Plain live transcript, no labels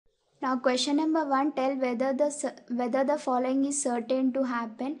Now question number 1, tell whether the following is certain to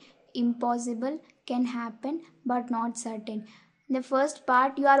happen. Impossible, can happen but not certain. The first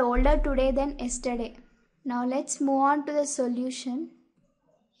part, you are older today than yesterday. Now let's move on to the solution.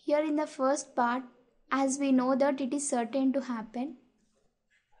 Here in the first part, as we know that it is certain to happen.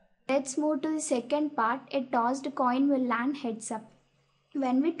 Let's move to the second part, a tossed coin will land heads up.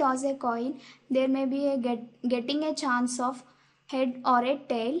 When we toss a coin, there may be getting a chance of head or a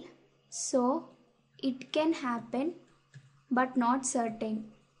tail. So it can happen but not certain.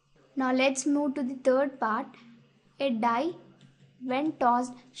 Now let's move to the third part. A die when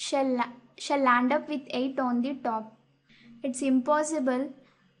tossed shall land up with 8 on the top. It's impossible,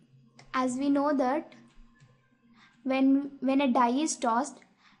 as we know that when a die is tossed,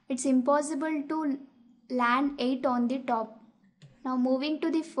 it's impossible to land 8 on the top. Now moving to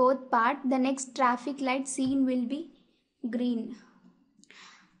the fourth part, the next traffic light seen will be green.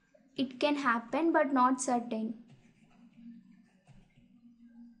 It can happen but not certain.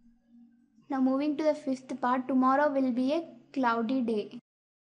 Now moving to the fifth part, tomorrow will be a cloudy day.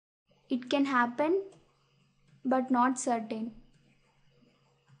 It can happen but not certain.